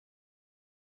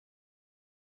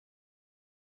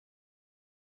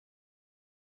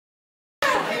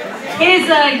Here's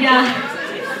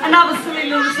another silly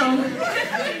little song.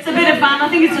 It's a bit of fun. I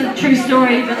think it's a true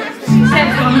story, but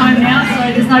Seb's gone home now, so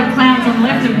there's no clowns on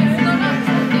left of me.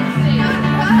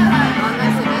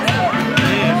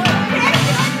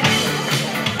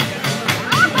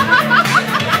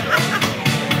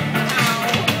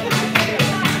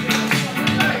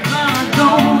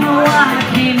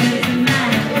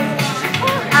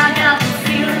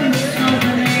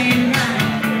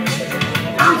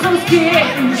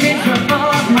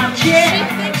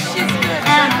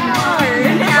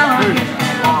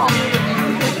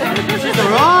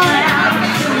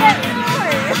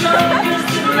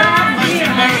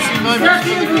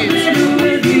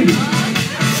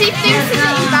 She thinks it's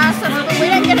embarrassing us, but we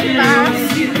don't get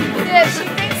embarrassed. Yeah, she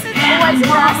thinks it's always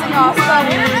embarrassing us, so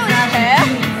we don't really care.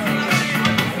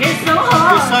 It's so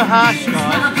harsh,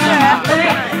 guys.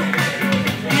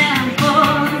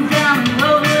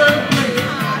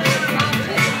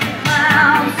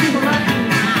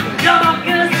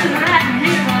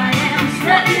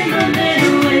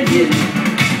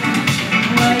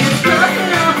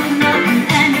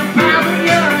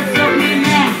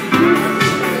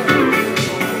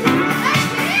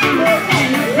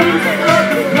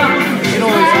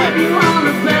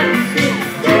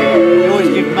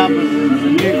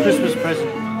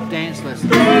 Dance lesson.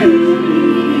 Yes.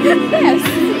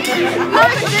 No,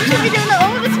 because then she'll be doing it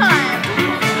all the time.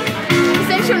 Because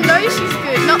then she'll know she's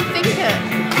good, not think it.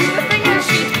 The thing is,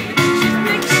 she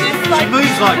thinks she's like... She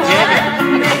moves like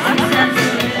Jagger.